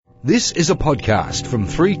This is a podcast from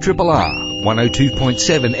 3RRR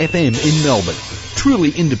 102.7 FM in Melbourne.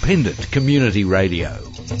 Truly independent community radio.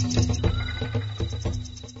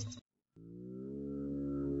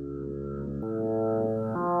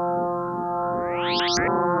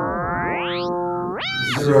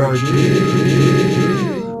 Zero G.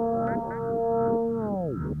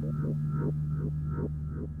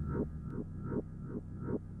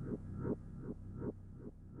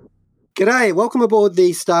 G'day, welcome aboard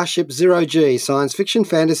the Starship Zero G, science fiction,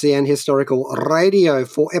 fantasy and historical radio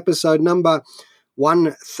for episode number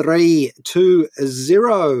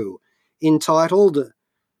 1320, entitled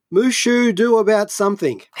Mushu Do About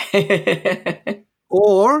Something,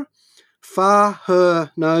 or Far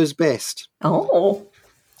Her Knows Best. Oh.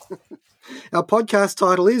 Our podcast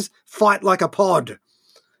title is Fight Like a Pod.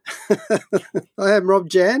 I am Rob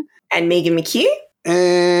Jan. And Megan McHugh.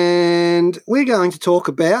 And we're going to talk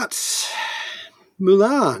about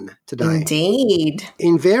Mulan today. Indeed.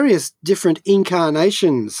 In various different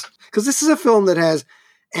incarnations, because this is a film that has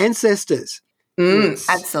ancestors.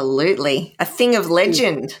 Absolutely. A thing of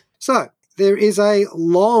legend. So, there is a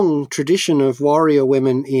long tradition of warrior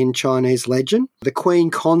women in Chinese legend. The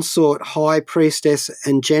queen consort, high priestess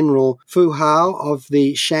and general Fu Hao of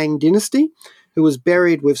the Shang dynasty, who was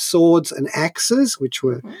buried with swords and axes, which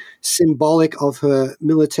were symbolic of her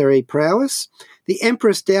military prowess. The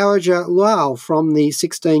Empress Dowager Luo from the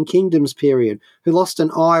 16 Kingdoms period, who lost an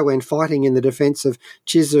eye when fighting in the defence of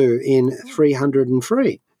Chizu in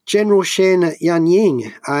 303. General Shen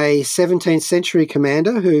Yanying, a 17th century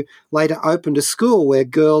commander who later opened a school where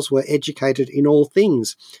girls were educated in all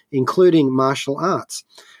things, including martial arts.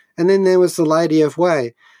 And then there was the Lady of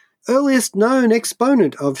Wei, earliest known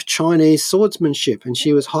exponent of Chinese swordsmanship, and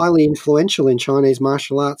she was highly influential in Chinese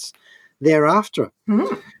martial arts thereafter.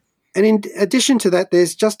 And in addition to that,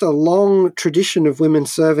 there's just a long tradition of women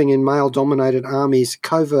serving in male-dominated armies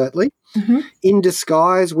covertly, in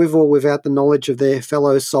disguise, with or without the knowledge of their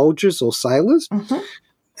fellow soldiers or sailors.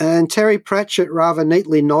 And Terry Pratchett rather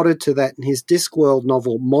neatly nodded to that in his Discworld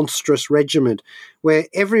novel, Monstrous Regiment, where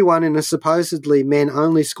everyone in a supposedly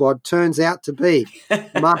men-only squad turns out to be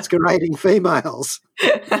masquerading females.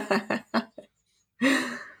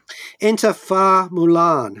 Enter Fa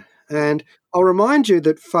Mulan. And I'll remind you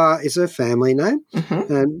that Fa is her family name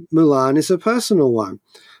and Mulan is her personal one.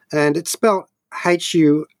 And it's spelled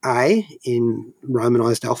H-U-A in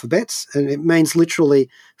Romanized alphabets, and it means literally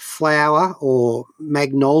flower or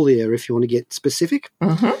magnolia if you want to get specific.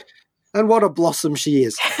 And what a blossom she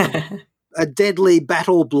is. A deadly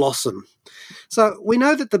battle blossom. So we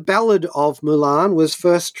know that the Ballad of Mulan was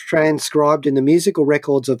first transcribed in the musical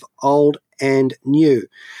records of Old and New.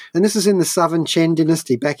 And this is in the Southern Chen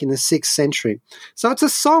dynasty back in the 6th century. So it's a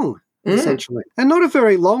song, essentially. And not a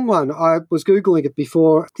very long one. I was Googling it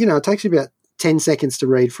before. You know, it takes you about 10 seconds to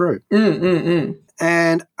read through.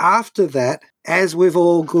 And after that, as with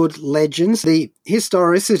all good legends, the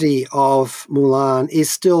historicity of Mulan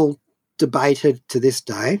is still debated to this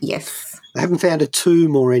day. Yes. I haven't found a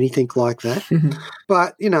tomb or anything like that.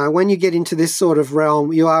 But, you know, when you get into this sort of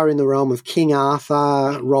realm, you are in the realm of King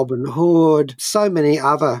Arthur, Robin Hood, so many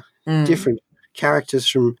other different characters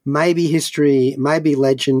from maybe history, maybe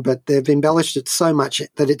legend, but they've embellished it so much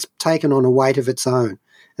that it's taken on a weight of its own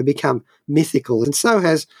and become mythical. And so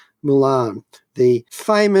has Mulan, the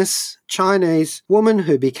famous Chinese woman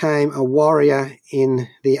who became a warrior in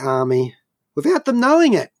the army without them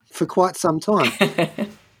knowing it for quite some time.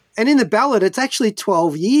 And in the ballad, it's actually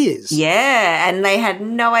 12 years. Yeah, and they had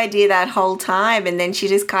no idea that whole time. And then she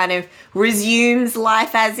just kind of resumes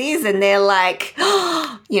life as is, and they're like,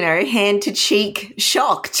 you know, hand to cheek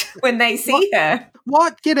shocked when they see her.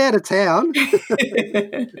 What? Get out of town.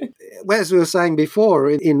 As we were saying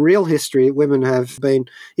before, in real history, women have been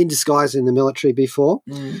in disguise in the military before.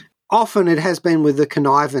 Often it has been with the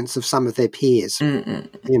connivance of some of their peers,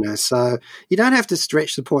 you know, so you don't have to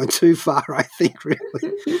stretch the point too far, I think, really.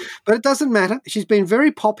 But it doesn't matter. She's been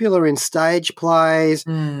very popular in stage plays,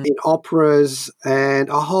 in operas, and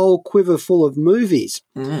a whole quiver full of movies.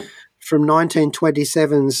 From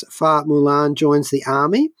 1927's Fa Mulan Joins the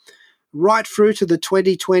Army, right through to the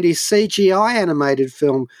 2020 CGI animated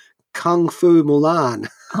film Kung Fu Mulan.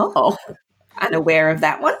 Oh, unaware of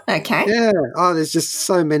that one. Okay. Yeah. Oh, there's just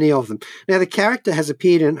so many of them. Now, the character has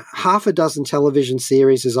appeared in half a dozen television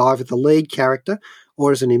series as either the lead character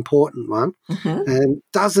or as an important one, and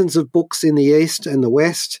dozens of books in the East and the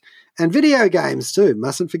West, and video games too.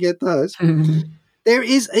 Mustn't forget those. There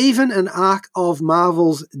is even an arc of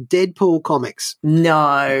Marvel's Deadpool comics.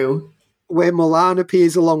 No. Where Mulan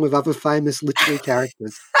appears along with other famous literary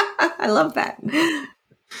characters. I love that.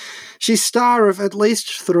 She's star of at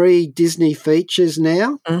least 3 Disney features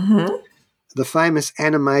now. Mm-hmm. The famous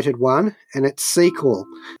animated one and its sequel,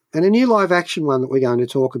 and a new live-action one that we're going to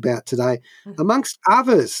talk about today, amongst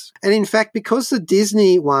others. And in fact, because the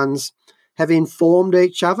Disney ones have informed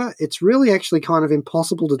each other, it's really actually kind of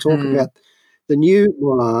impossible to talk about the new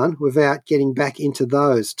Mulan without getting back into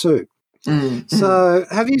those too. So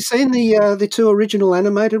have you seen the 2 original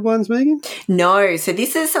animated ones, Megan? No. So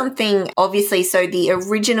this is something, obviously, so the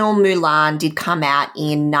original Mulan did come out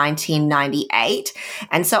in 1998.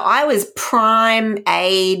 And so I was prime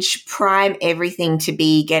age, prime everything to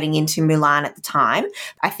be getting into Mulan at the time.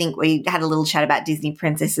 I think we had a little chat about Disney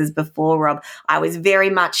princesses before, Rob. I was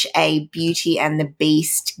very much a Beauty and the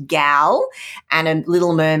Beast gal and a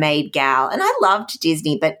Little Mermaid gal. And I loved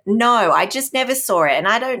Disney, but no, I just never saw it. And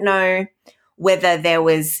I don't know whether there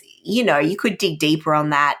was, you could dig deeper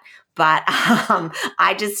on that. But I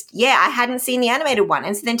hadn't seen the animated one.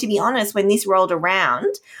 And so then, to be honest, when this rolled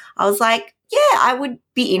around, I was like, yeah, I would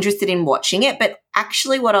be interested in watching it. But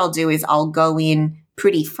actually what I'll do is I'll go in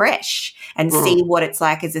pretty fresh and see what it's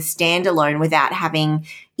like as a standalone without having,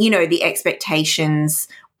 the expectations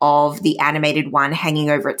of the animated one hanging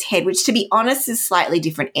over its head, which, to be honest, is slightly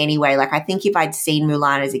different anyway. Like, I think if I'd seen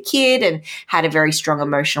Mulan as a kid and had a very strong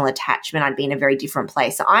emotional attachment, I'd be in a very different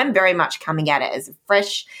place. So I'm very much coming at it as a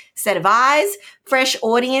fresh set of eyes, fresh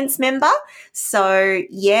audience member. So,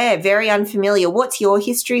 yeah, very unfamiliar. What's your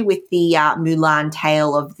history with the Mulan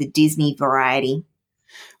tale of the Disney variety?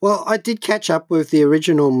 Well, I did catch up with the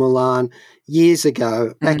original Mulan years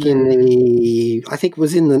ago, back in I think it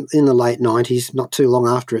was in the late 90s, not too long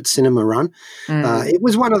after its cinema run. It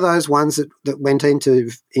was one of those ones that went into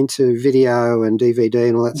video and DVD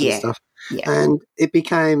and all that sort of stuff. Yeah. And it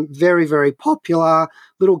became very, very popular.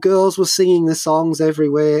 Little girls were singing the songs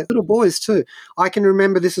everywhere, little boys too. I can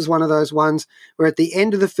remember this is one of those ones where at the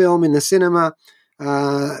end of the film in the cinema,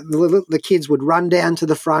 the kids would run down to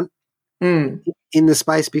the front in the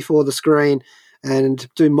space before the screen and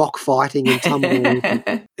do mock fighting and tumbling.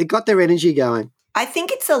 It got their energy going. I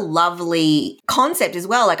think it's a lovely concept as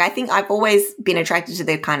well. Like, I think I've always been attracted to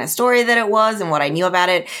the kind of story that it was and what I knew about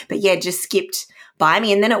it, but yeah, just skipped by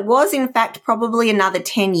me. And then it was, in fact, probably another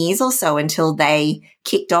 10 years or so until they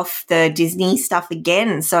kicked off the Disney stuff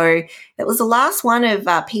again. So that was the last one of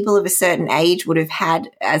people of a certain age would have had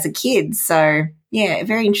as a kid. So yeah, a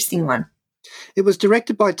very interesting one. It was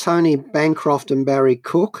directed by Tony Bancroft and Barry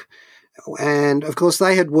Cook. And, of course,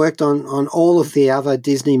 they had worked on all of the other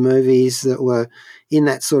Disney movies that were in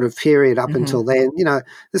that sort of period up until then.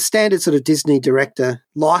 The standard sort of Disney director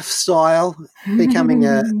lifestyle, becoming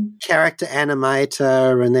a character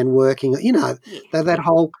animator and then working, that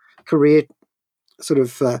whole career sort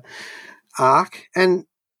of arc. And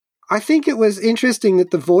I think it was interesting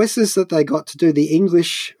that the voices that they got to do the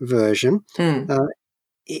English version, in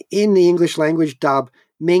the English language dub,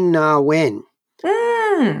 Ming-Na Wen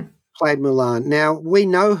played Mulan. Now, we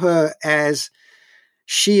know her as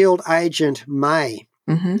S.H.I.E.L.D. agent May.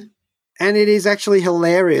 And it is actually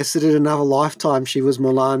hilarious that in another lifetime she was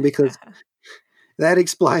Mulan, because that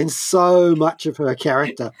explains so much of her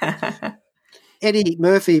character. Eddie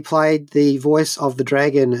Murphy played the voice of the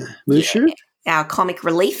dragon Mushu. Yeah, our comic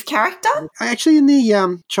relief character. Actually, in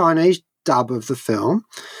the Chinese dub of the film,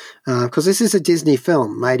 because this is a Disney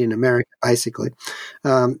film made in America, basically,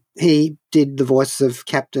 he did the voice of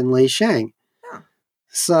Captain Li Shang. Oh.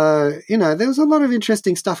 So, there was a lot of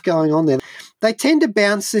interesting stuff going on there. They tend to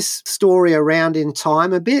bounce this story around in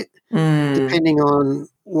time a bit, depending on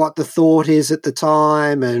what the thought is at the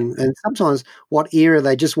time and sometimes what era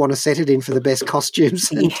they just want to set it in for the best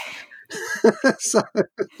costumes.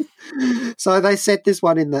 So they set this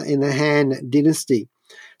one in the Han Dynasty.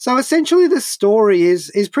 So essentially the story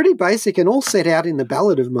is pretty basic and all set out in the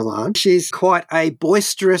Ballad of Mulan. She's quite a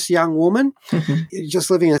boisterous young woman, just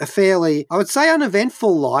living a fairly, I would say,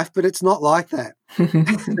 uneventful life, but it's not like that.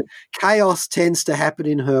 Chaos tends to happen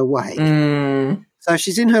in her way. So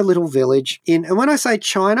she's in her little village. And when I say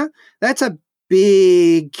China, that's a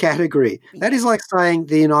big category. That is like saying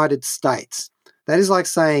the United States. That is like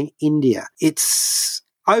saying India. It's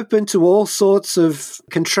open to all sorts of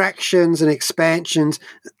contractions and expansions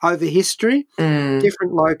over history,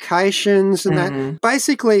 different locations and that.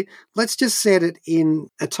 Basically, let's just set it in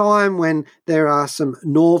a time when there are some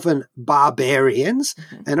northern barbarians,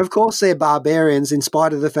 and of course they're barbarians in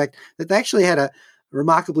spite of the fact that they actually had a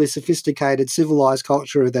remarkably sophisticated, civilized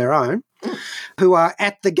culture of their own, who are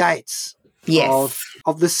at the gates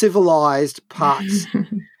of the civilized parts,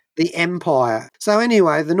 the empire. So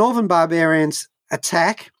anyway, the northern barbarians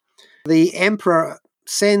attack. The emperor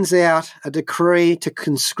sends out a decree to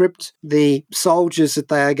conscript the soldiers that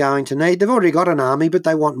they are going to need. They've already got an army, but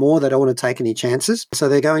they want more. They don't want to take any chances. So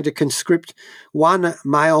they're going to conscript one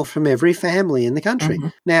male from every family in the country. Mm-hmm.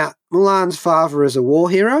 Now, Mulan's father is a war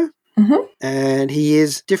hero, and he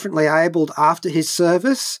is differently abled after his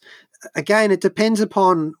service. Again, it depends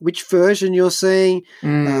upon which version you're seeing.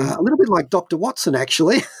 A little bit like Dr. Watson,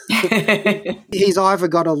 actually. He's either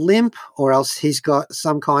got a limp or else he's got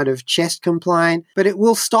some kind of chest complaint, but it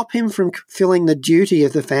will stop him from fulfilling the duty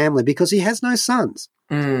of the family because he has no sons.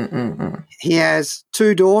 He has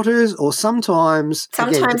 2 daughters, or sometimes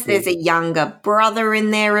there's a younger brother in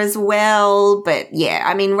there as well. But yeah,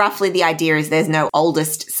 I mean, roughly the idea is there's no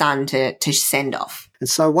oldest son to send off. And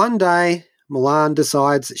so one day, Mulan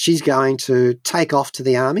decides that she's going to take off to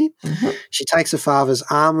the army. She takes her father's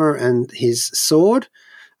armour and his sword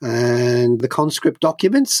and the conscript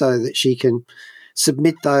documents so that she can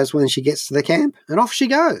submit those when she gets to the camp, and off she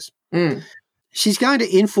goes. She's going to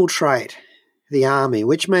infiltrate the army,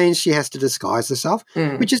 which means she has to disguise herself,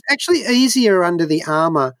 which is actually easier under the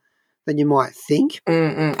armour than you might think.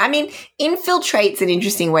 I mean, infiltrate's an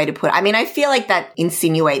interesting way to put it. I mean, I feel like that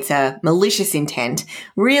insinuates a malicious intent.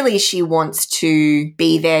 Really, she wants to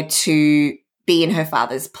be there to be in her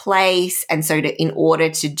father's place. And so in order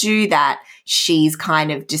to do that, she's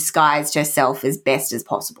kind of disguised herself as best as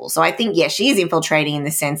possible. So I think, yeah, she is infiltrating in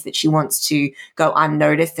the sense that she wants to go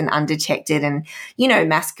unnoticed and undetected and,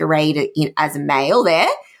 masquerade as a male there.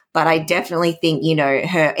 But I definitely think,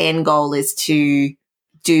 her end goal is to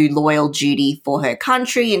do loyal duty for her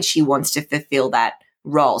country, and she wants to fulfill that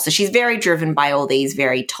role. So she's very driven by all these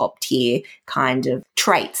very top tier kind of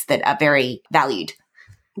traits that are very valued.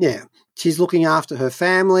 Yeah. She's looking after her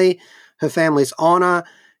family, her family's honour,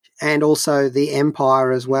 and also the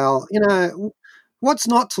empire as well. What's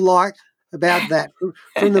not to like about that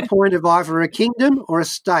from the point of either a kingdom or a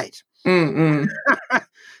state?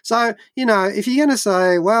 So, if you're going to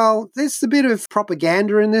say, well, there's a bit of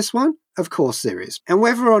propaganda in this one, of course there is. And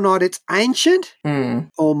whether or not it's ancient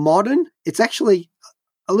or modern, it's actually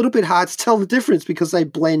a little bit hard to tell the difference because they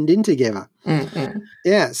blend in together.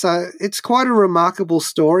 Yeah, so it's quite a remarkable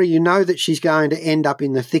story. You know that she's going to end up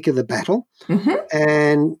in the thick of the battle.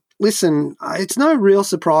 And listen, it's no real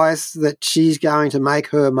surprise that she's going to make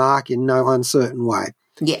her mark in no uncertain way.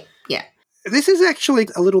 Yeah. This is actually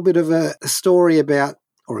a little bit of a story about,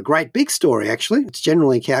 or a great big story actually, it's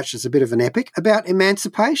generally couched as a bit of an epic, about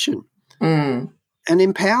emancipation and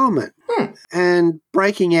empowerment and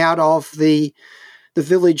breaking out of the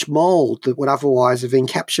village mould that would otherwise have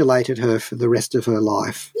encapsulated her for the rest of her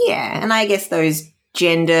life. Yeah, and I guess those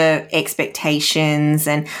gender expectations,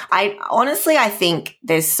 and I think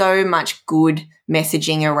there's so much good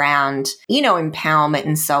messaging around, empowerment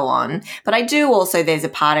and so on. But I do also, there's a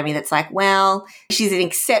part of me that's like, well, she's an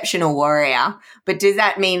exceptional warrior, but does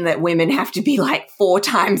that mean that women have to be like 4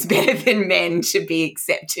 times better than men to be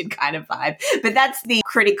accepted kind of vibe? But that's the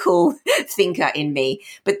critical thinker in me.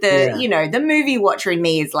 But the movie watcher in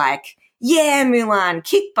me is like, yeah, Mulan,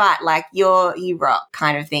 kick butt, like you rock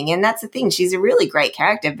kind of thing. And that's the thing. She's a really great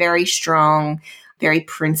character, very strong, very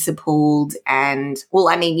principled. And, well,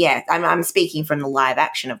 I mean, yeah, I'm speaking from the live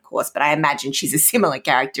action, of course, but I imagine she's a similar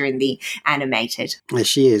character in the animated. Yes,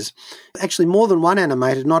 she is. Actually, more than one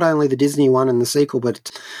animated, not only the Disney one and the sequel,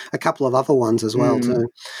 but a couple of other ones as well, too.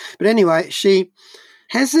 But anyway, she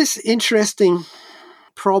has this interesting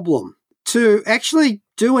problem. To actually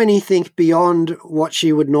do anything beyond what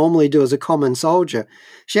she would normally do as a common soldier,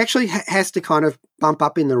 she actually has to kind of bump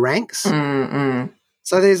up in the ranks.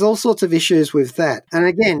 So there's all sorts of issues with that. And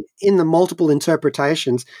again, in the multiple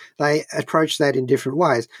interpretations, they approach that in different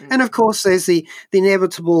ways. And of course, there's the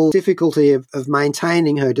inevitable difficulty of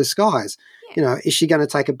maintaining her disguise. Is she going to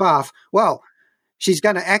take a bath? Well, she's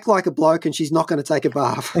going to act like a bloke and she's not going to take a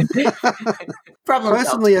bath.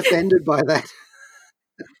 Personally offended by that.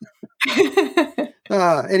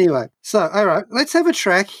 Anyway, so, all right, let's have a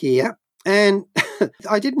track here. And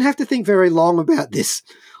I didn't have to think very long about this.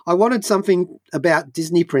 I wanted something about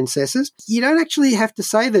Disney princesses. You don't actually have to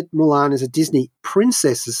say that Mulan is a Disney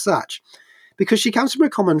princess as such, because she comes from a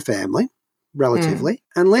common family, relatively.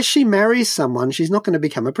 Unless she marries someone, she's not going to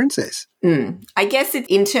become a princess. I guess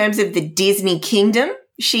in terms of the Disney kingdom,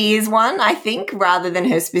 she is one, I think, rather than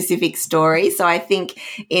her specific story. So I think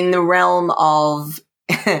in the realm of,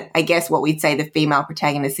 I guess what we'd say the female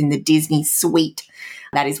protagonist in the Disney suite,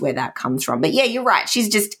 that is where that comes from. But yeah, you're right. She's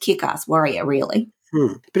just a kick-ass warrior, really.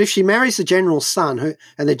 But if she marries the general's son,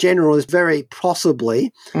 and the general is very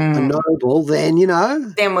possibly a noble, then,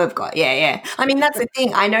 Then we've got, yeah. I mean, that's the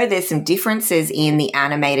thing. I know there's some differences in the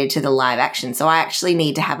animated to the live action, so I actually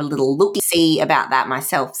need to have a little look-see about that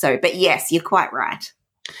myself. So, but yes, you're quite right.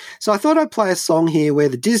 So I thought I'd play a song here where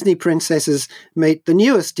the Disney princesses meet the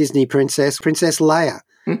newest Disney princess, Princess Leia,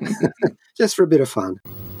 just for a bit of fun.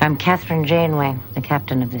 I'm Catherine Janeway, the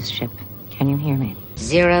captain of this ship. Can you hear me?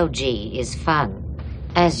 0G is fun,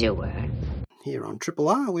 as you were. Here on Triple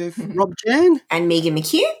R with Rob Jan. And Megan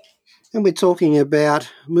McHugh. And we're talking about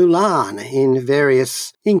Mulan in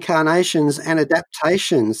various incarnations and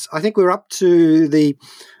adaptations. I think we're up to the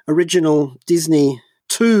original Disney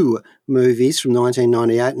 2 movies from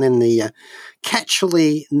 1998 and then the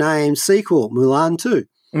catchily named sequel, Mulan 2.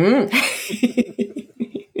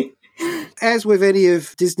 As with any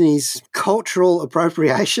of Disney's cultural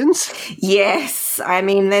appropriations. Yes. I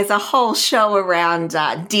mean, there's a whole show around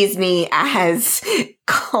Disney as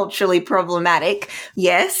culturally problematic.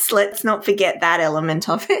 Yes, let's not forget that element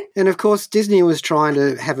of it. And, of course, Disney was trying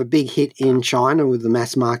to have a big hit in China with the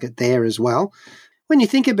mass market there as well. When you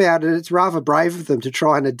think about it, it's rather brave of them to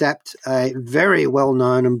try and adapt a very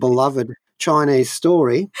well-known and beloved Chinese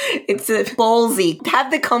story. It's a ballsy. Have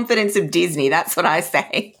the confidence of Disney, that's what I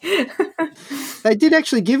say. They did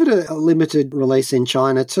actually give it a limited release in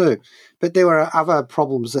China too, but there were other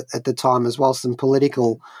problems at the time as well, some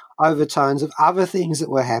political overtones of other things that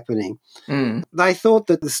were happening. They thought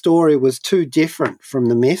that the story was too different from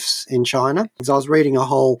the myths in China. I was reading a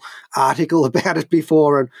whole article about it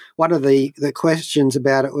before, and one of the questions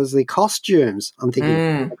about it was the costumes, I'm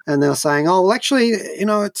thinking. And they were saying, oh, well, actually,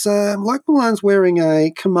 it's like Mulan's wearing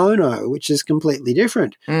a kimono, which is completely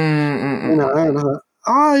different. And I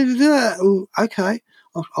thought, okay,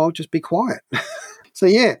 I'll just be quiet. So,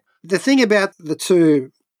 yeah, the thing about the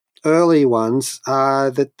two early ones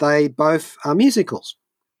are that they both are musicals.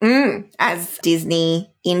 As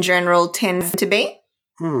Disney in general tends to be.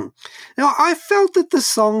 Now, I felt that the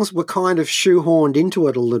songs were kind of shoehorned into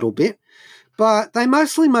it a little bit, but they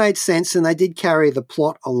mostly made sense and they did carry the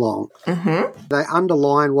plot along. They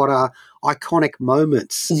underline what are iconic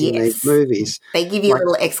moments in these movies. They give you a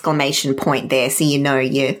little exclamation point there so you know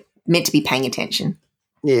you're meant to be paying attention.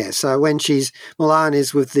 Yeah, so when Mulan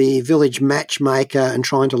is with the village matchmaker and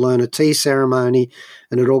trying to learn a tea ceremony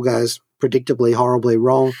and it all goes predictably horribly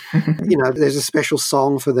wrong, there's a special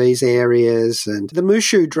song for these areas. And the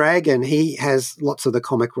Mushu dragon, he has lots of the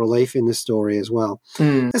comic relief in the story as well.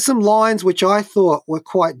 There's some lines which I thought were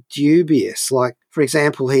quite dubious. Like, for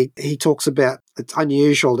example, he talks about it's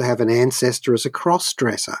unusual to have an ancestor as a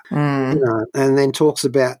cross-dresser, and then talks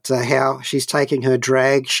about how she's taking her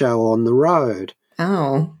drag show on the road.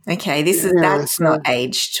 Oh, okay. That's not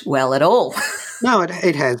aged well at all. No,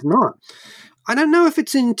 it has not. I don't know if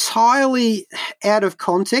it's entirely out of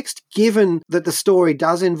context, given that the story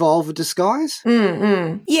does involve a disguise.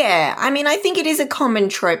 Yeah, I mean, I think it is a common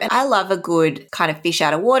trope. I love a good kind of fish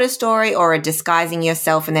out of water story or a disguising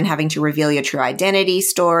yourself and then having to reveal your true identity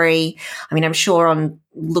story. I mean, I'm sure on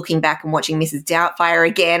looking back and watching Mrs. Doubtfire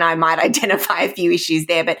again, I might identify a few issues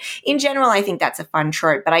there. But in general, I think that's a fun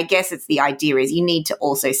trope. But I guess it's the idea is you need to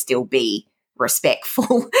also still be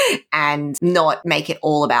respectful and not make it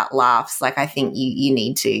all about laughs. Like, I think you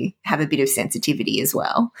need to have a bit of sensitivity as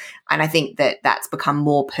well. And I think that that's become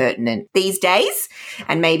more pertinent these days.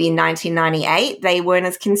 And maybe in 1998, they weren't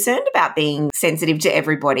as concerned about being sensitive to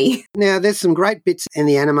everybody. Now, there's some great bits in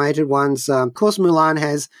the animated ones. Of course, Mulan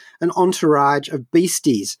has an entourage of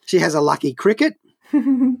beasties. She has a lucky cricket,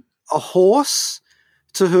 a horse,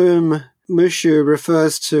 to whom Mushu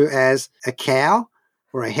refers to as a cow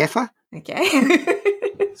or a heifer. Okay.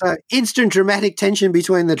 So instant dramatic tension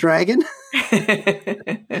between the dragon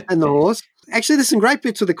and the horse. Actually, there's some great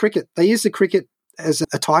bits with the cricket. They use the cricket as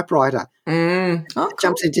a typewriter. Cool.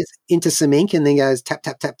 Jumps into some ink and then goes tap,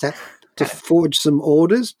 tap, tap, tap to forge some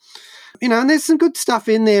orders. And there's some good stuff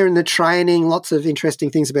in there in the training, lots of interesting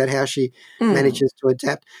things about how she manages to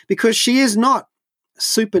adapt, because she is not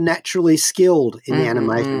supernaturally skilled in the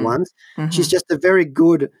animated ones. She's just a very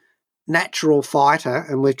good natural fighter,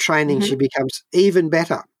 and with training she becomes even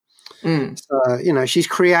better. So, she's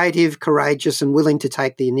creative, courageous, and willing to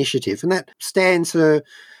take the initiative, and that stands her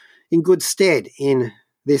in good stead in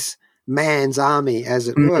this man's army, as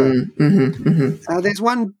it were. There's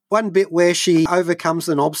one bit where she overcomes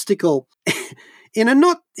an obstacle in a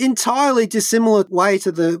not entirely dissimilar way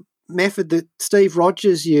to the method that Steve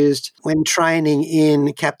Rogers used when training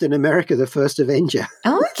in Captain America, the First Avenger.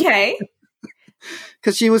 Okay.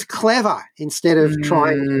 Because she was clever instead of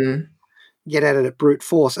trying get at it at brute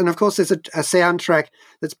force. And, of course, there's a soundtrack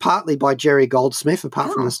that's partly by Jerry Goldsmith,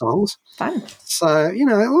 apart from the songs. Fun. So, a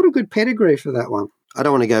lot of good pedigree for that one. I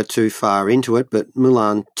don't want to go too far into it, but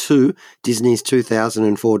Mulan 2, Disney's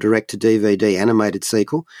 2004 direct-to-DVD animated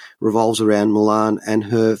sequel, revolves around Mulan and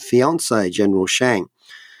her fiancé, General Shang,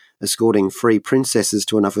 escorting free princesses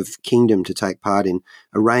to another kingdom to take part in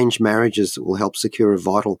arranged marriages that will help secure a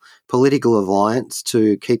vital political alliance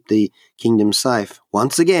to keep the kingdom safe,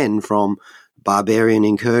 once again from barbarian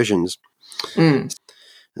incursions.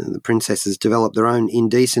 The princesses develop their own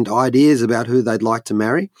indecent ideas about who they'd like to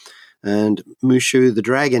marry, and Mushu the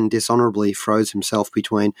dragon dishonorably throws himself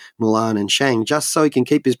between Mulan and Shang just so he can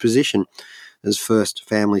keep his position as first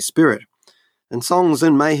family spirit. And songs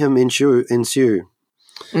and mayhem ensue.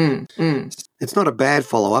 It's not a bad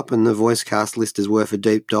follow-up, and the voice cast list is worth a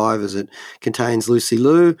deep dive as it contains Lucy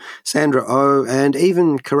Liu, Sandra Oh, and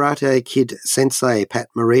even Karate Kid sensei Pat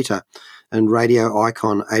Morita and radio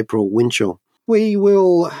icon April Winchell. We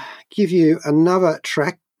will give you another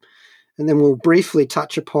track, and then we'll briefly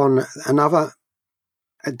touch upon another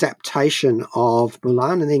adaptation of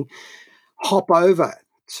Mulan, and then hop over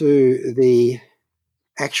to the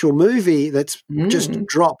actual movie that's just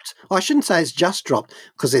dropped. I shouldn't say it's just dropped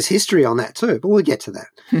because there's history on that too, but we'll get to that.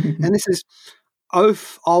 And this is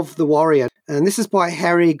Oath of the Warrior, and this is by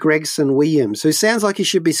Harry Gregson Williams, who sounds like he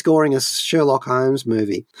should be scoring a Sherlock Holmes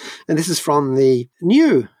movie. And this is from the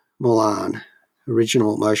new Mulan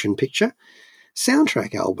original motion picture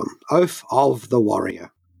soundtrack album, Oath of the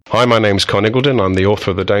Warrior. Hi, my name's Con Iggulden. I'm the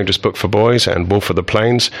author of The Dangerous Book for Boys and Wolf of the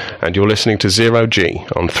Plains, and you're listening to Zero G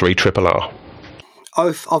on 3RRR.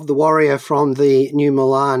 Oath of the Warrior from the new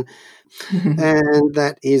Mulan, and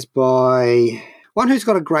that is by one who's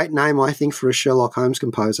got a great name, I think, for a Sherlock Holmes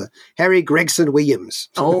composer, Harry Gregson Williams.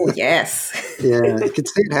 Oh, yes. Yeah, you can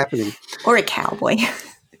see it happening. Or a cowboy.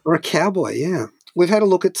 Or a cowboy, yeah. We've had a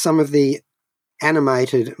look at some of the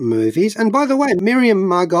animated movies. And by the way, Miriam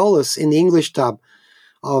Margolyes in the English dub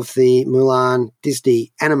of the Mulan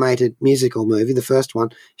Disney animated musical movie, the first one,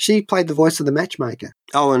 she played the voice of the matchmaker.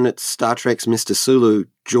 Oh, and it's Star Trek's Mr. Sulu,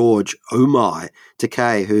 George Omai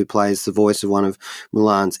Takei, who plays the voice of one of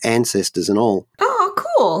Mulan's ancestors and all. Oh,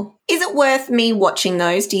 cool. Is it worth me watching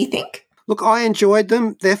those, do you think? Look, I enjoyed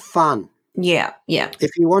them. They're fun. Yeah.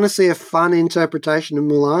 If you want to see a fun interpretation of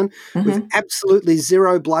Mulan with absolutely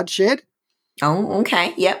zero bloodshed. Oh,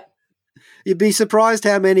 okay. Yep. You'd be surprised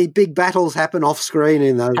how many big battles happen off screen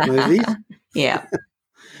in those movies. Yeah.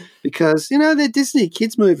 Because, they're Disney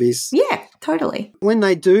kids' movies. Yeah, totally. When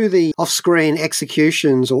they do the off-screen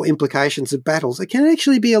executions or implications of battles, it can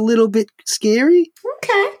actually be a little bit scary.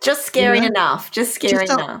 Okay. Just scary enough. Just scary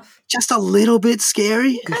enough. Just a little bit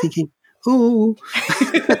scary. Okay. I'm thinking, ooh.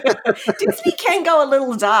 Disney can go a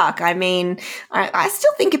little dark. I mean, I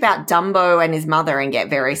still think about Dumbo and his mother and get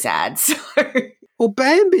very sad. So, or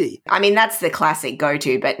Bambi. I mean, that's the classic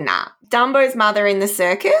go-to, but nah. Dumbo's mother in the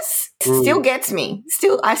circus still gets me.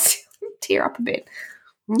 I still tear up a bit.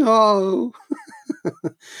 No.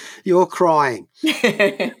 You're crying.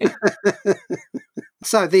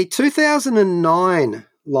 So the 2009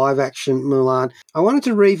 live-action Mulan, I wanted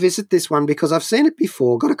to revisit this one because I've seen it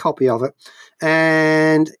before, got a copy of it,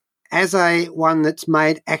 and as a one that's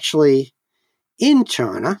made actually in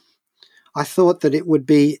China, I thought that it would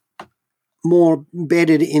be more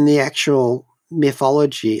embedded in the actual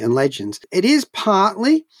mythology and legends. It is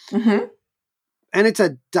partly, and it's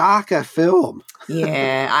a darker film.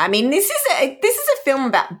 Yeah, I mean, this is a film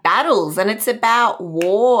about battles, and it's about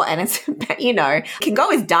war, and it's about, it can go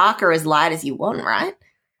as dark or as light as you want, right?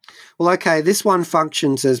 Well, okay, this one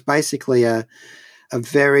functions as basically a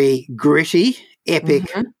very gritty,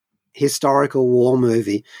 epic historical war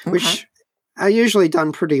movie, which are usually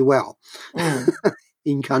done pretty well.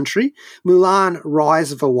 In country. Mulan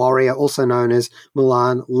Rise of a Warrior, also known as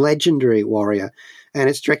Mulan Legendary Warrior, and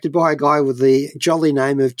it's directed by a guy with the jolly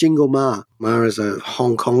name of Jingle Ma. Ma is a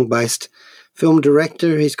Hong Kong-based film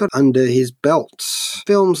director. He's got under his belt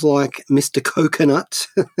films like Mr. Coconut,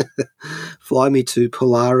 Fly Me to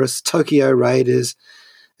Polaris, Tokyo Raiders,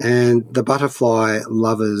 and The Butterfly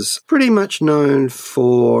Lovers. Pretty much known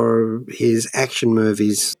for his action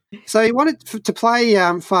movies. So he wanted to play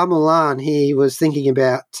Fa Mulan. He was thinking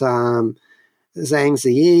about Zhang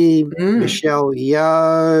Ziyi, Michelle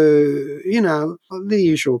Yeoh, the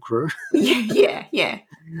usual crew. Yeah.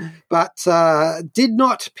 But did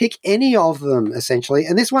not pick any of them, essentially.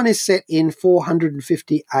 And this one is set in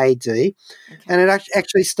 450 AD, and it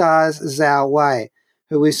actually stars Zhao Wei,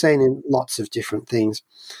 who we've seen in lots of different things.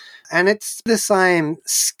 And it's the same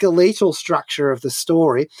skeletal structure of the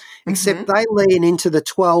story, except they lean into the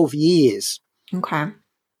 12 years. Okay.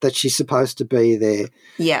 that she's supposed to be there.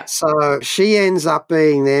 Yeah. So she ends up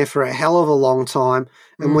being there for a hell of a long time,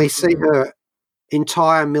 and we see her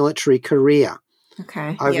entire military career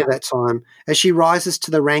over that time as she rises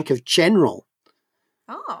to the rank of general.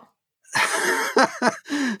 Oh.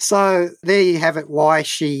 So there you have it, why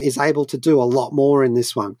she is able to do a lot more in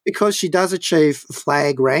this one. Because she does achieve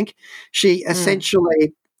flag rank, she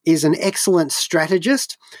essentially is an excellent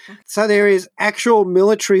strategist. So there is actual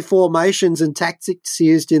military formations and tactics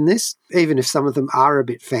used in this, even if some of them are a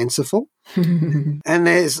bit fanciful. And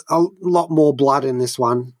there's a lot more blood in this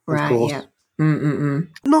one, of course. Yeah.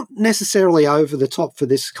 Not necessarily over the top for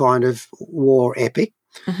this kind of war epic.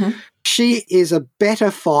 She is a better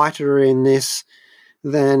fighter in this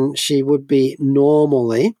than she would be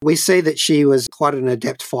normally. We see that she was quite an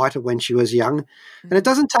adept fighter when she was young, and it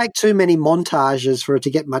doesn't take too many montages for her to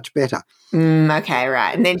get much better. Okay,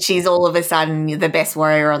 right. And then she's all of a sudden the best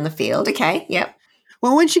warrior on the field. Okay, yep.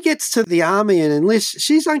 Well, when she gets to the army and enlists,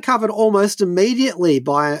 she's uncovered almost immediately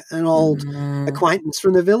by an old acquaintance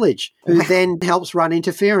from the village who then helps run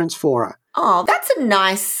interference for her. Oh, that's a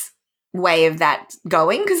nice way of that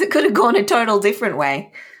going, because it could have gone a total different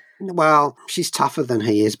way. Well, she's tougher than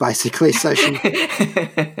he is, basically, so she...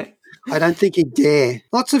 I don't think he'd dare.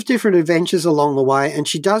 Lots of different adventures along the way, and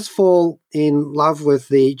she does fall in love with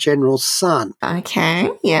the general's son.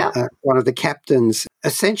 Okay, yeah. One of the captains.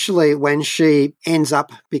 Essentially, when she ends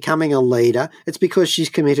up becoming a leader, it's because she's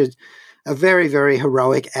committed a very, very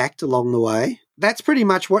heroic act along the way. That's pretty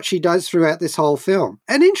much what she does throughout this whole film.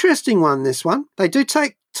 An interesting one, this one. They do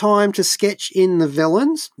take time to sketch in the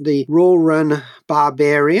villains, the Rouran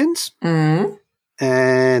barbarians.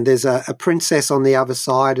 And there's a princess on the other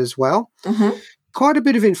side as well. Quite a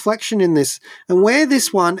bit of inflection in this. And where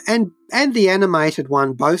this one and the animated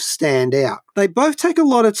one both stand out, they both take a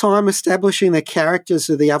lot of time establishing the characters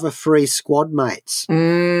of the other three squad mates.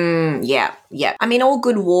 Yeah. I mean, all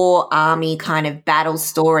good war, army kind of battle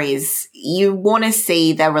stories, you want to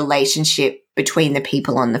see the relationship between the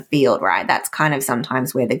people on the field, right? That's kind of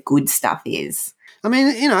sometimes where the good stuff is. I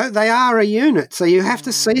mean, you know, they are a unit, so you have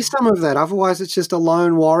to see some of that. Otherwise, it's just a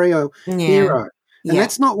lone warrior hero. And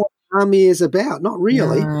that's not what army is about, not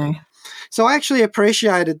really. No. So I actually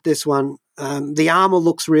appreciated this one. The armour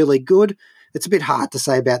looks really good. It's a bit hard to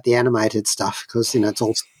say about the animated stuff because, you know,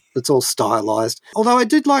 it's all stylised. Although I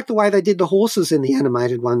did like the way they did the horses in the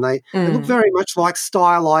animated one. They look very much like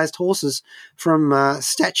stylised horses from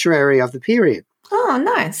statuary of the period. Oh,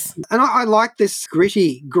 nice. And I like this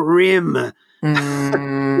gritty, grim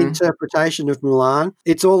interpretation of Mulan.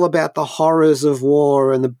 It's all about the horrors of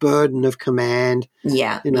war and the burden of command.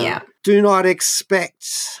 Yeah, you know, do not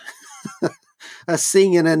expect a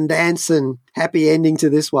singing and dancing happy ending to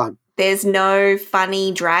this one. There's no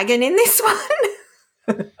funny dragon in this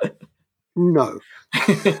one? No.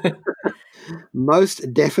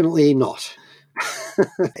 Most definitely not.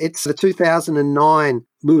 It's the 2009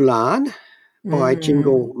 Mulan by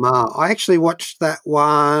Jingle Ma. I actually watched that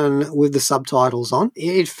one with the subtitles on.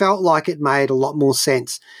 It felt like it made a lot more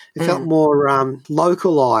sense. It felt more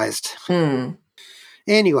localized.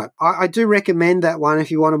 Anyway, I do recommend that one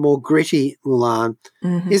if you want a more gritty Mulan.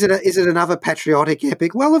 Is it another patriotic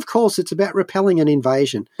epic? Well, of course, it's about repelling an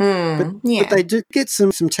invasion. But they do get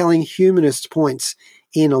some telling humanist points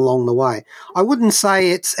in along the way. I wouldn't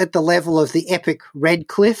say it's at the level of the epic Red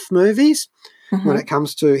Cliff movies when it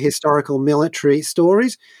comes to historical military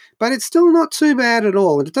stories, but it's still not too bad at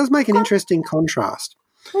all, and it does make an interesting contrast.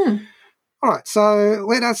 All right, so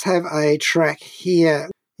let us have a track here.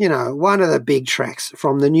 You know, one of the big tracks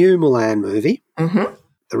from the new Mulan movie. The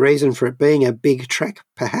reason for it being a big track,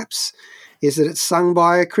 perhaps, is that it's sung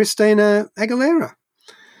by Christina Aguilera,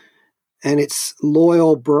 and it's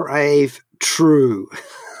Loyal, Brave, True.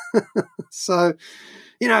 So,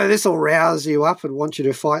 you know, this will rouse you up and want you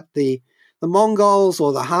to fight the Mongols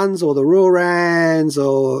or the Huns or the Rourans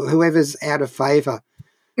or whoever's out of favour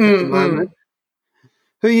at the moment,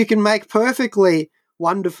 who you can make perfectly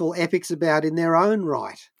wonderful epics about in their own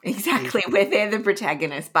right. Exactly, where they're the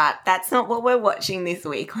protagonist, but that's not what we're watching this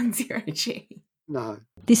week on Zero G. No.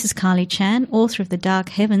 This is Carly Chan, author of the Dark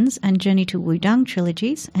Heavens and Journey to Wudang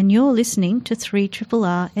trilogies, and you're listening to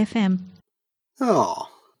 3RRR FM. Oh.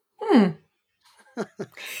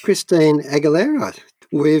 Christine Aguilera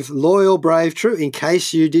with Loyal, Brave, True, in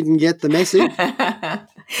case you didn't get the message.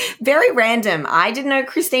 Very random. I didn't know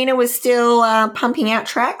Christina was still pumping out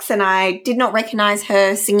tracks, and I did not recognise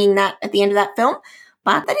her singing that at the end of that film,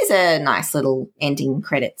 but that is a nice little ending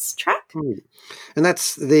credits track. And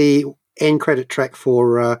that's the end credit track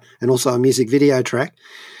for, and also a music video track,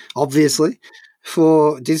 obviously,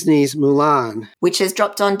 for Disney's Mulan. Which has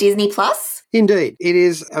dropped on Disney Plus. Indeed. It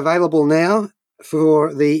is available now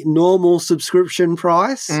for the normal subscription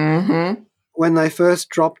price. Mm-hmm. When they first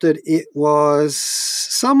dropped it, it was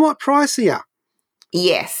somewhat pricier.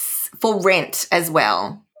 Yes, for rent as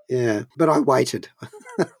well. Yeah, but I waited.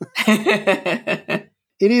 It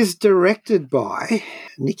is directed by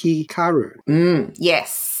Nikki Karu.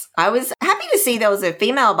 Yes. I was happy to see there was a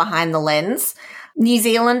female behind the lens. New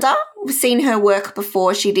Zealander. We've seen her work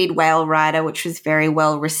before. She did Whale Rider, which was very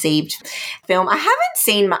well received film. I haven't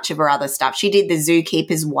seen much of her other stuff. She did The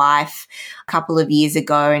Zookeeper's Wife a couple of years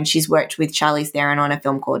ago, and she's worked with Charlize Theron on a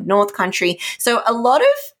film called North Country. So a lot of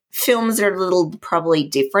films are a little probably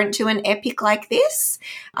different to an epic like this.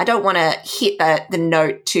 I don't want to hit the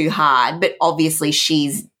note too hard, but obviously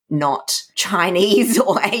she's not Chinese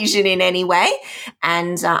or Asian in any way.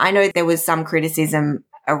 And I know there was some criticism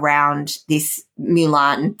around this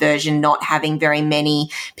Mulan version not having very many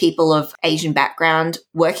people of Asian background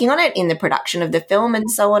working on it in the production of the film and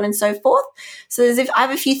so on and so forth. So I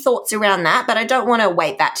have a few thoughts around that, but I don't want to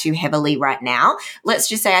weight that too heavily right now. Let's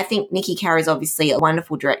just say I think Nikki Karu is obviously a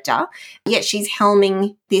wonderful director. Yeah, she's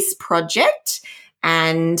helming this project,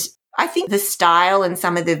 and I think the style and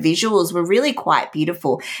some of the visuals were really quite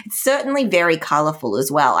beautiful. It's certainly very colourful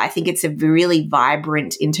as well. I think it's a really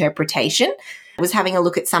vibrant interpretation. I was having a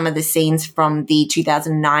look at some of the scenes from the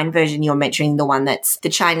 2009 version you're mentioning, the one that's the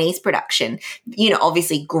Chinese production. You know,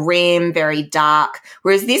 obviously grim, very dark.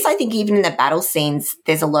 Whereas this, I think even in the battle scenes,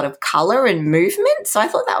 there's a lot of colour and movement. So I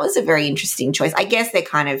thought that was a very interesting choice. I guess they're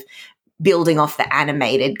kind of building off the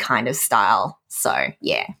animated kind of style. So,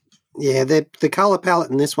 yeah. Yeah, the colour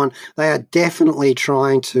palette in this one, they are definitely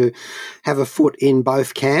trying to have a foot in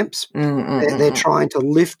both camps. They're trying to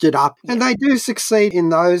lift it up, and they do succeed in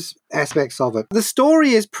those aspects of it. The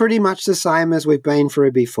story is pretty much the same as we've been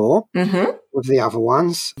through before with the other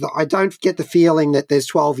ones. I don't get the feeling that there's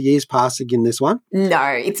 12 years passing in this one. No,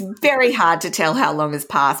 it's very hard to tell how long has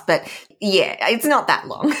passed, but yeah, it's not that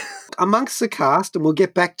long. Amongst the cast, and we'll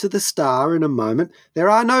get back to the star in a moment, there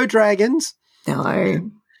are no dragons.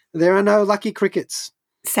 No. There are no lucky crickets.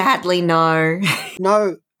 Sadly, no.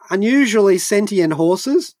 No unusually sentient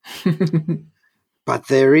horses. But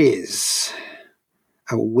there is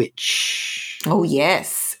a witch. Oh,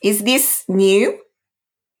 yes. Is this new,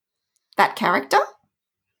 that character?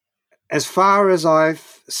 As far as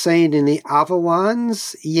I've seen in the other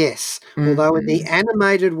ones, yes. Although in the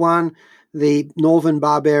animated one, the Northern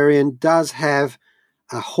Barbarian does have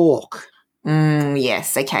a hawk.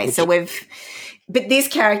 Yes, okay. So but this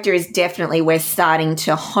character is definitely, we're starting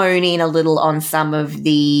to hone in a little on some of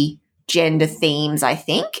the gender themes, I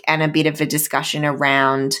think, and a bit of a discussion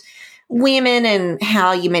around women and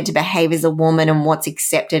how you're meant to behave as a woman and what's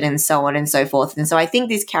accepted and so on and so forth. And so I think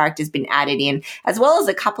this character's been added in, as well as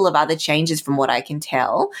a couple of other changes from what I can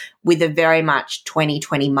tell, with a very much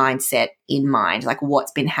 2020 mindset in mind, like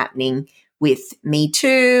what's been happening with Me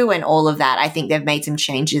Too and all of that. I think they've made some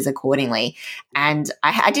changes accordingly. And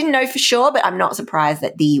I didn't know for sure, but I'm not surprised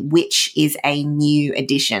that the witch is a new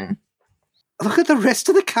addition. Look at the rest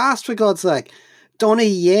of the cast, for God's sake. Donnie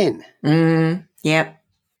Yen. Yep.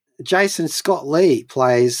 Jason Scott Lee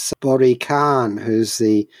plays Bori Khan, who's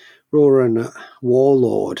the Roran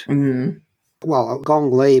warlord. Well,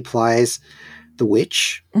 Gong Li plays the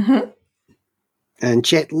witch. And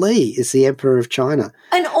Jet Li is the Emperor of China.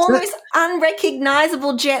 An almost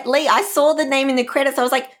unrecognizable Jet Li. I saw the name in the credits. I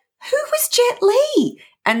was like, who was Jet Li?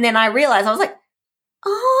 And then I realized, I was like,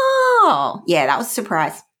 oh. Yeah, that was a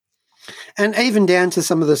surprise. And even down to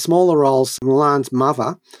some of the smaller roles, Mulan's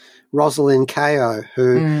mother, Rosalind Kao,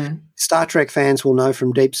 who Star Trek fans will know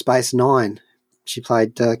from Deep Space Nine. She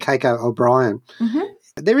played Keiko O'Brien.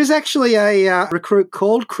 There is actually a recruit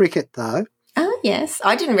called Cricket, though. Oh, yes.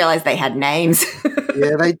 I didn't realize they had names.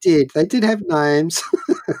 Yeah, they did. They did have names.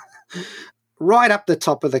 Right up the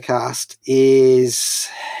top of the cast is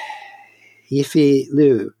Yifi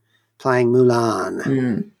Liu playing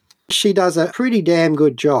Mulan. She does a pretty damn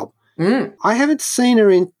good job. I haven't seen her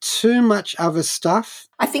in too much other stuff.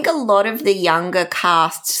 I think a lot of the younger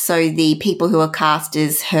cast, so the people who are cast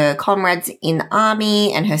as her comrades in the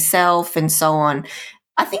army and herself and so on,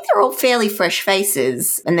 I think they're all fairly fresh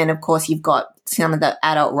faces. And then, of course, you've got some of the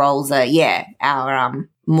adult roles are, our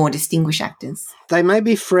more distinguished actors. They may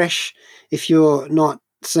be fresh if you're not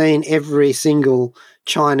seeing every single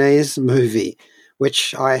Chinese movie,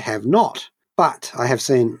 which I have not. But I have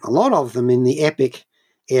seen a lot of them in the epic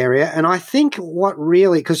area. And I think what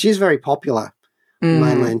really, because she's very popular in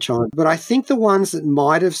mainland China, but I think the ones that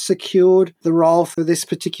might have secured the role for this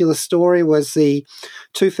particular story was the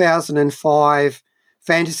 2005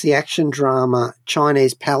 fantasy action drama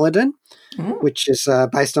Chinese Paladin, which is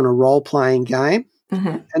based on a role-playing game.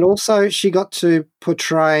 And also she got to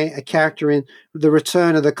portray a character in The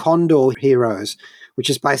Return of the Condor Heroes, which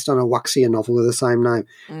is based on a Wuxia novel of the same name.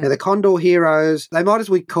 Now, the Condor Heroes, they might as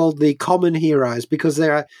well be called the common heroes because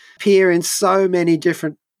they appear in so many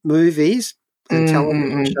different movies and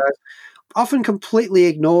television shows, often completely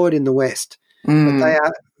ignored in the West. But they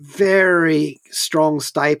are very strong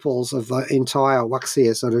staples of the entire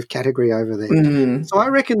Wuxia sort of category over there. So I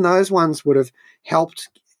reckon those ones would have helped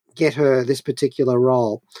get her this particular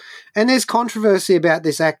role. And there's controversy about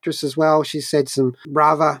this actress as well. She said some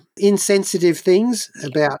rather insensitive things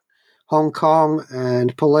about Hong Kong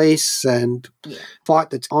and police and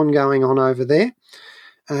fight that's ongoing on over there.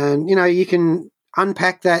 And, you know, you can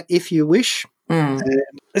unpack that if you wish.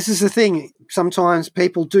 This is the thing. Sometimes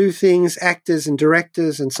people do things, actors and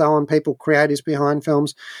directors and so on, people, creators behind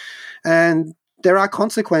films, and there are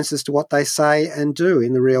consequences to what they say and do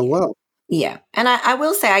in the real world. Yeah. And I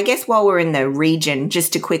will say, I guess while we're in the region,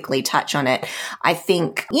 just to quickly touch on it, I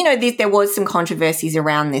think, you know, there was some controversies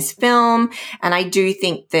around this film. And I do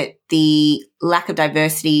think that the lack of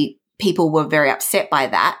diversity, people were very upset by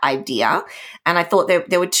that idea. And I thought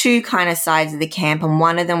there were two kind of sides of the camp. And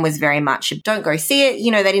one of them was very much, don't go see it. You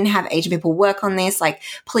know, they didn't have Asian people work on this. Like,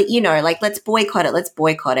 please, you know, like, let's boycott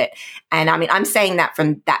it. And I mean, I'm saying that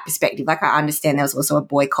from that perspective. Like, I understand there was also a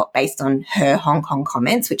boycott based on her Hong Kong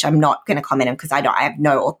comments, which I'm not going to comment on because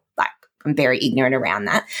I'm very ignorant around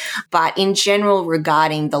that. But in general,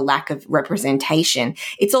 regarding the lack of representation,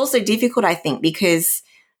 it's also difficult, I think, because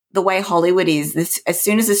the way Hollywood is, as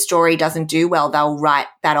soon as a story doesn't do well, they'll write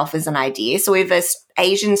that off as an idea. So if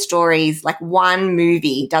Asian stories, like one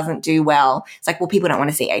movie doesn't do well, it's like, well, people don't want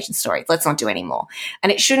to see Asian stories. Let's not do any more.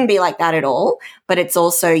 And it shouldn't be like that at all. But it's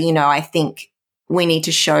also, you know, I think we need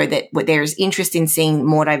to show that there's interest in seeing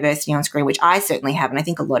more diversity on screen, which I certainly have. And I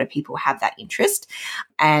think a lot of people have that interest.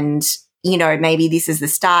 And, you know, maybe this is the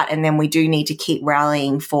start. And then we do need to keep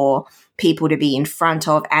rallying for people to be in front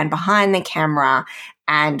of and behind the camera.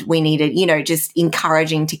 And we needed, you know, just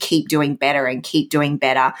encouraging to keep doing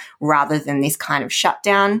better rather than this kind of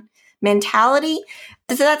shutdown mentality.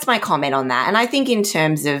 So that's my comment on that. And I think in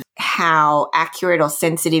terms of how accurate or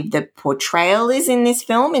sensitive the portrayal is in this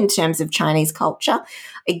film in terms of Chinese culture,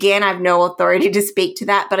 again, I have no authority to speak to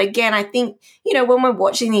that. But again, I think, you know, when we're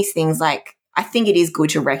watching these things, like, I think it is good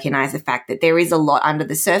to recognize the fact that there is a lot under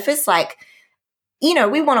the surface. Like, you know,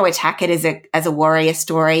 we want to attack it as a warrior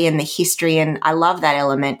story and the history, and I love that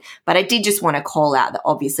element. But I did just want to call out that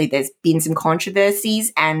obviously there's been some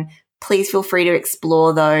controversies, and please feel free to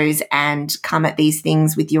explore those and come at these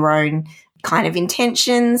things with your own kind of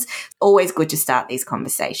intentions. Always good to start these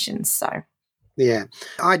conversations. So, yeah,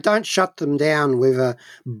 I don't shut them down with a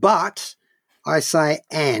but. I say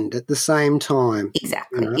and at the same time.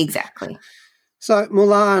 Exactly, you know? Exactly. So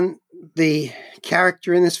Mulan, the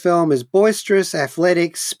character in this film, is boisterous,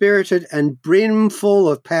 athletic, spirited, and brimful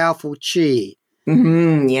of powerful chi.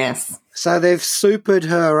 Yes. So they've supered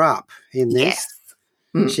her up in this.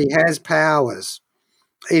 Yes. She has powers,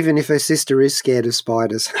 even if her sister is scared of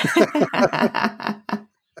spiders.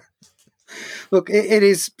 Look, it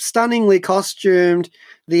is stunningly costumed.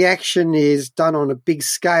 The action is done on a big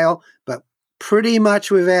scale, but pretty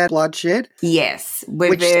much without bloodshed. Yes,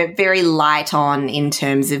 we're very light on in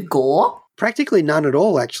terms of gore. Practically none at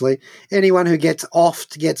all, actually. Anyone who gets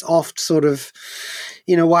offed sort of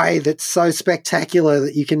in a way that's so spectacular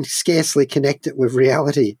that you can scarcely connect it with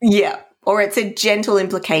reality. Yeah. Or it's a gentle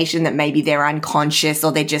implication that maybe they're unconscious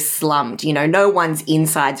or they're just slumped. You know, no one's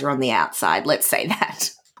insides are on the outside, let's say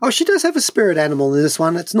that. Oh, she does have a spirit animal in this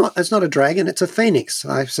one. It's not a dragon, it's a phoenix,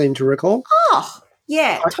 I seem to recall. Oh,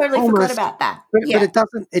 yeah, totally forgot about that. But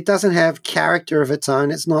it doesn't have character of its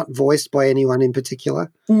own. It's not voiced by anyone in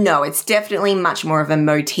particular. No, it's definitely much more of a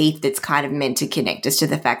motif that's kind of meant to connect us to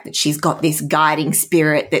the fact that she's got this guiding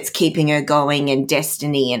spirit that's keeping her going and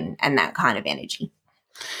destiny and that kind of energy.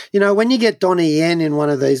 You know, when you get Donnie Yen in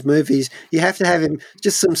one of these movies, you have to have him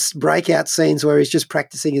just some breakout scenes where he's just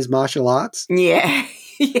practicing his martial arts. Yeah,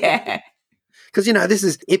 yeah. Because, you know, this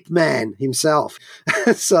is Ip Man himself.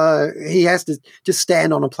 So he has to just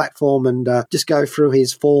stand on a platform and just go through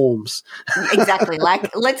his forms. Exactly.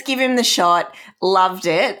 Like, let's give him the shot. Loved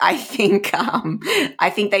it. I think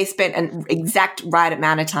they spent an exact right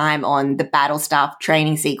amount of time on the battle stuff,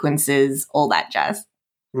 training sequences, all that jazz.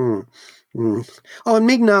 Oh, and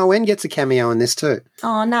Ming-Na Wen gets a cameo in this too.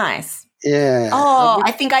 Oh, nice. Yeah. Oh,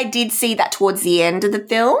 I think I did see that towards the end of the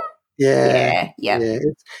film. Yeah. Yeah.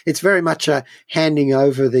 It's very much handing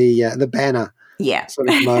over the banner Yeah. sort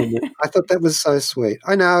of moment. I thought that was so sweet.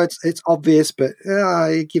 I know it's obvious, but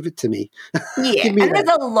give it to me. Yeah, Give me and that.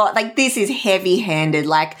 there's a lot, like, this is heavy-handed,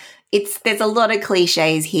 like, there's a lot of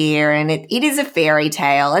cliches here, and it is a fairy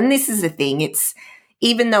tale, and this is the thing, it's,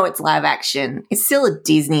 even though it's live action, it's still a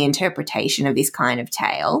Disney interpretation of this kind of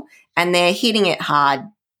tale, and they're hitting it hard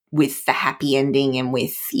with the happy ending and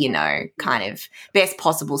with, kind of best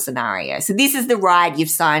possible scenario. So this is the ride you've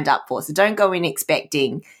signed up for, so don't go in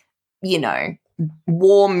expecting,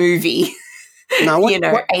 war movie, No,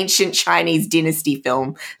 ancient Chinese dynasty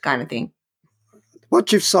film kind of thing.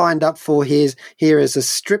 what you've signed up for here is a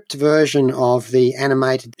stripped version of the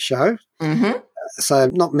animated show. Mm-hmm. So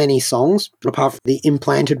not many songs, apart from the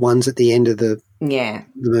implanted ones at the end of the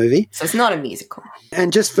movie. So it's not a musical.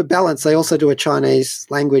 And just for balance, they also do a Chinese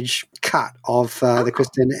language cut of the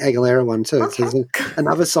Christina Aguilera one too. Okay. So there's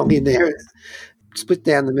another song in there, split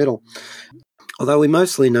down the middle. Although we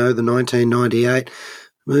mostly know the 1998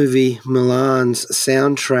 movie Mulan's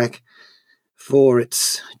soundtrack for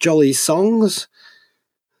its jolly songs.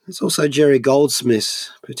 There's also Jerry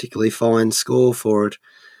Goldsmith's particularly fine score for it.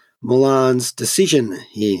 Mulan's Decision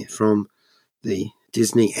here from the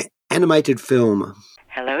Disney animated film.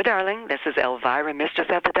 Hello, darling. This is Elvira, Mistress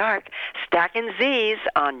of the Dark, stacking Z's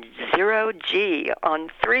on 0G on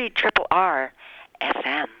 3RRR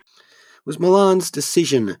FM. Was Mulan's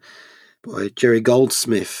Decision by Jerry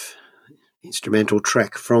Goldsmith, instrumental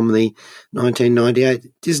track from the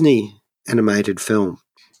 1998 Disney animated film.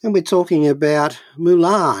 And we're talking about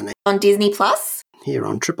Mulan On Disney Plus. here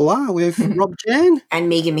on Triple R with Rob Jan. And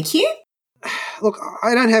Megan McHugh. Look,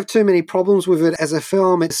 I don't have too many problems with it as a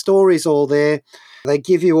film. The story's all there. They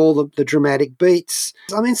give you all the dramatic beats.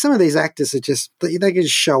 I mean, some of these actors are just, they can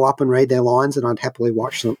just show up and read their lines and I'd happily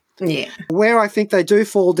watch them. Yeah. Where I think they do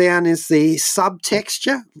fall down is the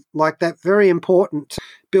subtexture, like that very important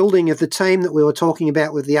building of the team that we were talking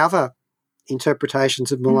about with the other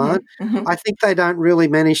interpretations of Mulan. Mm-hmm. I think they don't really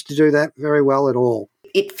manage to do that very well at all.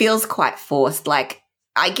 It feels quite forced. Like,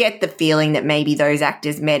 I get the feeling that maybe those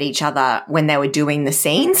actors met each other when they were doing the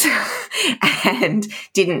scenes and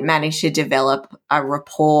didn't manage to develop a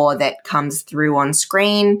rapport that comes through on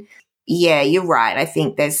screen. Yeah, you're right. I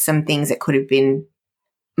think there's some things that could have been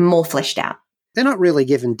more fleshed out. They're not really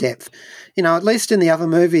given depth. At least in the other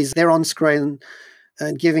movies, they're on screen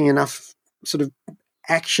and giving enough sort of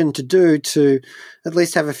action to do to at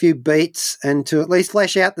least have a few beats and to at least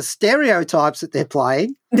flesh out the stereotypes that they're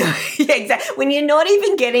playing. Yeah, exactly. When you're not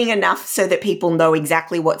even getting enough so that people know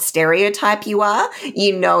exactly what stereotype you are,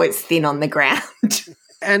 it's thin on the ground.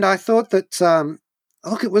 And I thought that,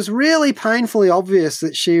 it was really painfully obvious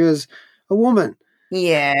that she was a woman.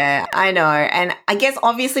 Yeah, I know. And I guess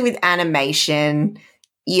obviously with animation,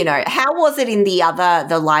 how was it in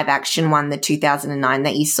the live action one, the 2009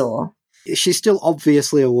 that you saw? She's still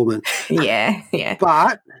obviously a woman. Yeah.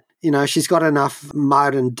 But, she's got enough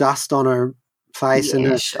mud and dust on her face and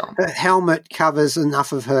her helmet covers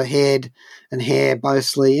enough of her head and hair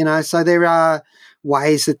mostly, so there are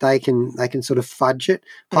ways that they can sort of fudge it.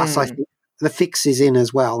 Plus, I think the fix is in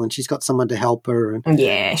as well and she's got someone to help her. And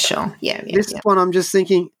yeah, sure. Yeah. This one I'm just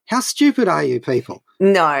thinking, how stupid are you people?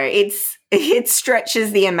 No, it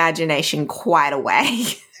stretches the imagination quite a way.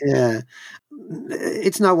 Yeah.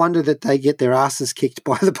 It's no wonder that they get their asses kicked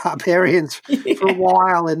by the barbarians for a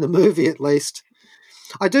while in the movie, at least.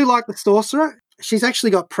 I do like the sorcerer. She's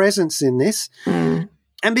actually got presence in this. Mm.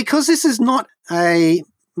 And because this is not a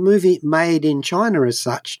movie made in China as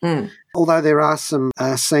such, although there are some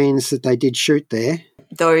scenes that they did shoot there.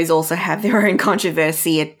 Those also have their own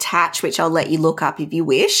controversy attached, which I'll let you look up if you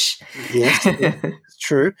wish. Yes, it's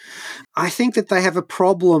true. I think that they have a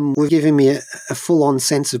problem with giving me a full-on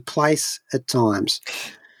sense of place at times.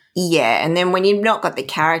 Yeah, and then when you've not got the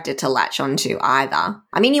character to latch onto either.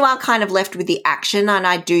 I mean, you are kind of left with the action, and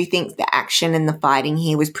I do think the action and the fighting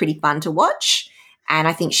here was pretty fun to watch. And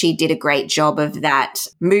I think she did a great job of that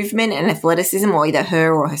movement and athleticism, or either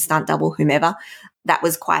her or her stunt double, whomever. That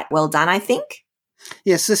was quite well done, I think.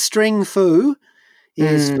 Yes, the string foo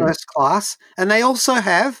is first class. And they also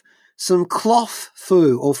have some cloth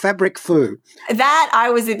foo or fabric foo. That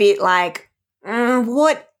I was a bit like,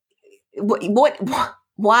 what,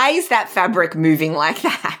 why is that fabric moving like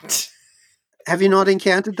that? Have you not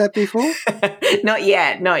encountered that before? Not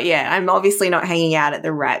yet. I'm obviously not hanging out at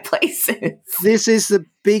the right places. This is the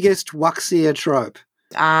biggest wuxia trope.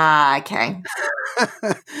 Ah, okay.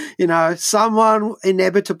 Someone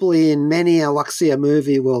inevitably in many a wuxia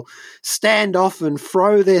movie will stand off and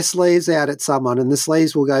throw their sleeves out at someone, and the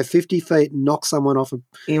sleeves will go 50 feet and knock someone off.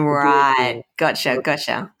 Right. Gotcha.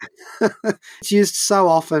 It's used so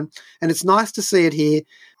often, and it's nice to see it here.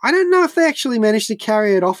 I don't know if they actually managed to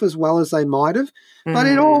carry it off as well as they might have, but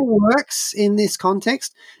it all works in this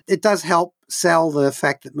context. It does help sell the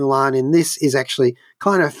fact that Mulan in this is actually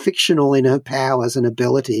kind of fictional in her powers and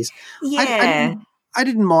abilities. Yeah. I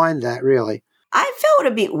didn't mind that, really. I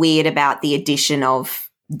felt a bit weird about the addition of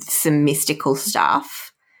some mystical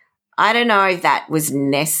stuff. I don't know if that was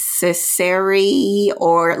necessary,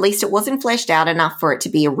 or at least it wasn't fleshed out enough for it to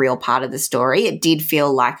be a real part of the story. It did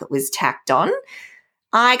feel like it was tacked on.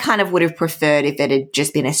 I kind of would have preferred if it had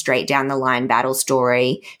just been a straight down the line battle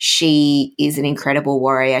story. She is an incredible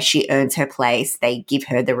warrior. She earns her place. They give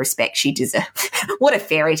her the respect she deserves. What a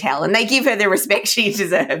fairy tale. And they give her the respect she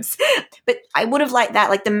deserves. But I would have liked that.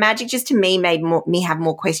 Like, the magic just to me made me have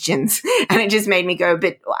more questions. And it just made me go,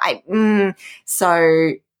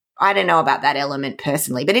 so I don't know about that element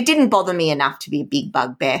personally, but it didn't bother me enough to be a big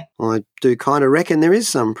bugbear. I do kind of reckon there is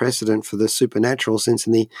some precedent for the supernatural, since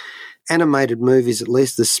in the animated movies, at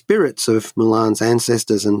least, the spirits of Mulan's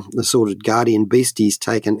ancestors and the assorted guardian beasties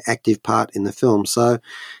take an active part in the film. So,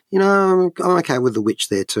 I'm okay with the witch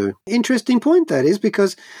there too. Interesting point that is,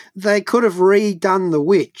 because they could have redone the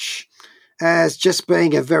witch as just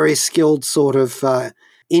being a very skilled sort of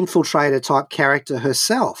infiltrator type character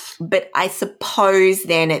herself. But I suppose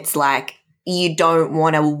then it's like you don't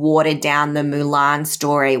want to water down the Mulan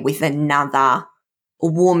story with another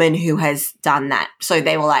woman who has done that. So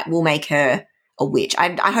they were like, we'll make her a witch.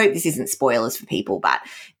 I hope this isn't spoilers for people, but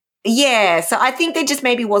yeah, so I think they just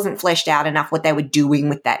maybe wasn't fleshed out enough what they were doing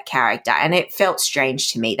with that character, and it felt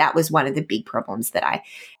strange to me. That was one of the big problems that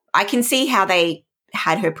I can see how they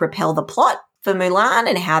had her propel the plot for Mulan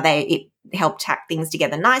and how it helped tack things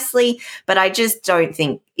together nicely, but I just don't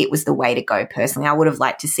think it was the way to go personally. I would have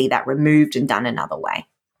liked to see that removed and done another way.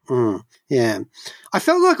 Yeah. I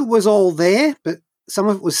felt like it was all there, but some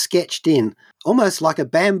of it was sketched in, almost like a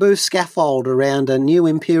bamboo scaffold around a new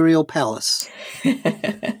imperial palace.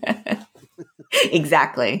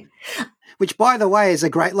 Exactly. Which, by the way, is a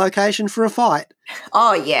great location for a fight.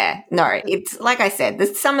 Oh, yeah. No, it's like I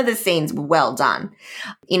said, some of the scenes were well done.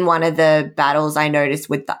 In one of the battles I noticed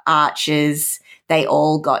with the archers, they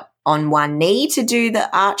all got on one knee to do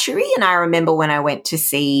the archery. And I remember when I went to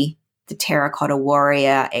see the Terracotta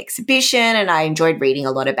Warrior exhibition, and I enjoyed reading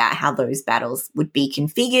a lot about how those battles would be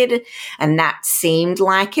configured, and that seemed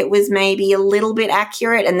like it was maybe a little bit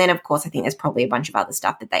accurate. And then, of course, I think there's probably a bunch of other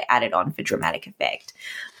stuff that they added on for dramatic effect.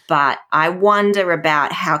 But I wonder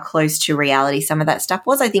about how close to reality some of that stuff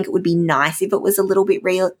was. I think it would be nice if it was a little bit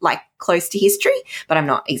real, like close to history, but I'm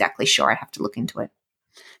not exactly sure. I'd have to look into it.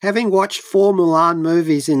 Having watched 4 Mulan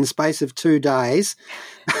movies in the space of 2 days,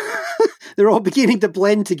 they're all beginning to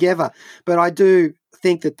blend together. But I do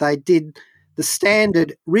think that they did the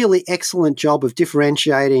standard really excellent job of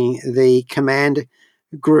differentiating the command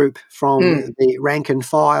group from the rank and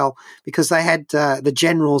file, because they had the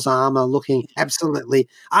general's armor looking absolutely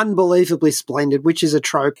unbelievably splendid, which is a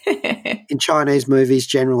trope in Chinese movies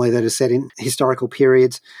generally that are set in historical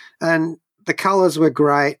periods. And the colours were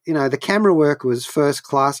great. The camera work was first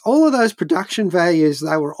class. All of those production values,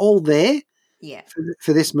 they were all there. Yeah.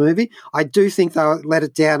 For this movie. I do think they let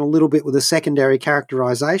it down a little bit with the secondary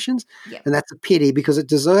characterizations, and that's a pity because it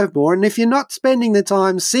deserved more. And if you're not spending the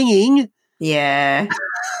time singing... Yeah,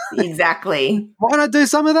 exactly. Why not do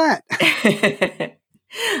some of that?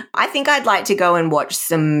 I think I'd like to go and watch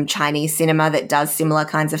some Chinese cinema that does similar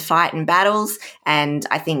kinds of fight and battles, and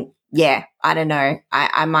I think, I don't know,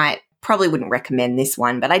 I probably wouldn't recommend this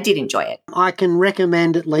one, but I did enjoy it. I can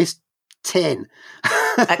recommend at least 10.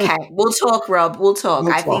 Okay, we'll talk, Rob. We'll talk.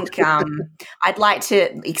 I think I'd like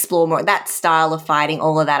to explore more that style of fighting,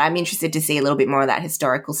 all of that. I'm interested to see a little bit more of that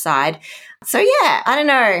historical side. So, I don't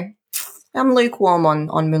know. I'm lukewarm on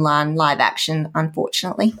Mulan live action,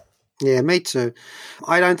 unfortunately. Yeah, me too.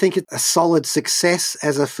 I don't think it's a solid success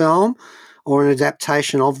as a film or an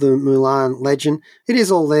adaptation of the Mulan legend. It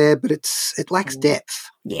is all there, but it lacks depth.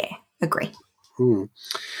 Yeah, agree.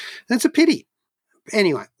 That's a pity.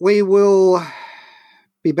 Anyway, we will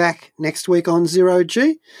be back next week on Zero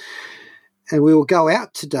G, and we will go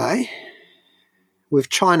out today with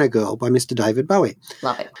China Girl by Mr. David Bowie.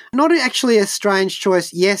 Love it. Not actually a strange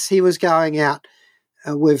choice. Yes, he was going out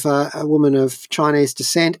with a woman of Chinese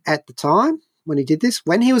descent at the time when he did this,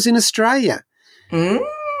 when he was in Australia.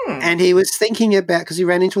 And he was thinking about, because he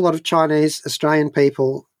ran into a lot of Chinese Australian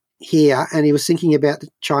people here, and he was thinking about the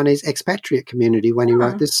Chinese expatriate community when he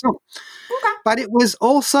wrote this song. Okay. But it was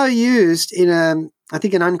also used in, I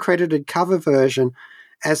think, an uncredited cover version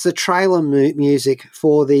as the trailer music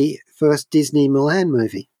for the first Disney Mulan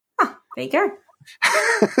movie. Oh, there you go.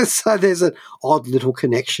 So there's an odd little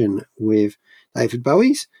connection with David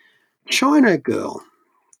Bowie's China Girl.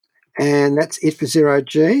 And that's it for Zero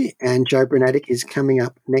G. And Joe Brunatic is coming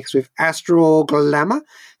up next with Astral Glamour.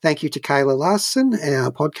 Thank you to Kayla Larson,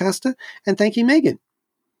 our podcaster. And thank you, Megan.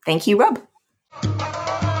 Thank you, Rob.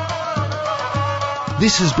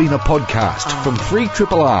 This has been a podcast from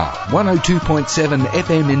 3RRR 102.7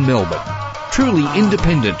 FM in Melbourne. Truly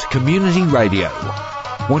independent community radio.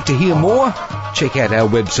 Want to hear more? Check out our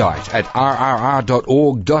website at rrr.org.au.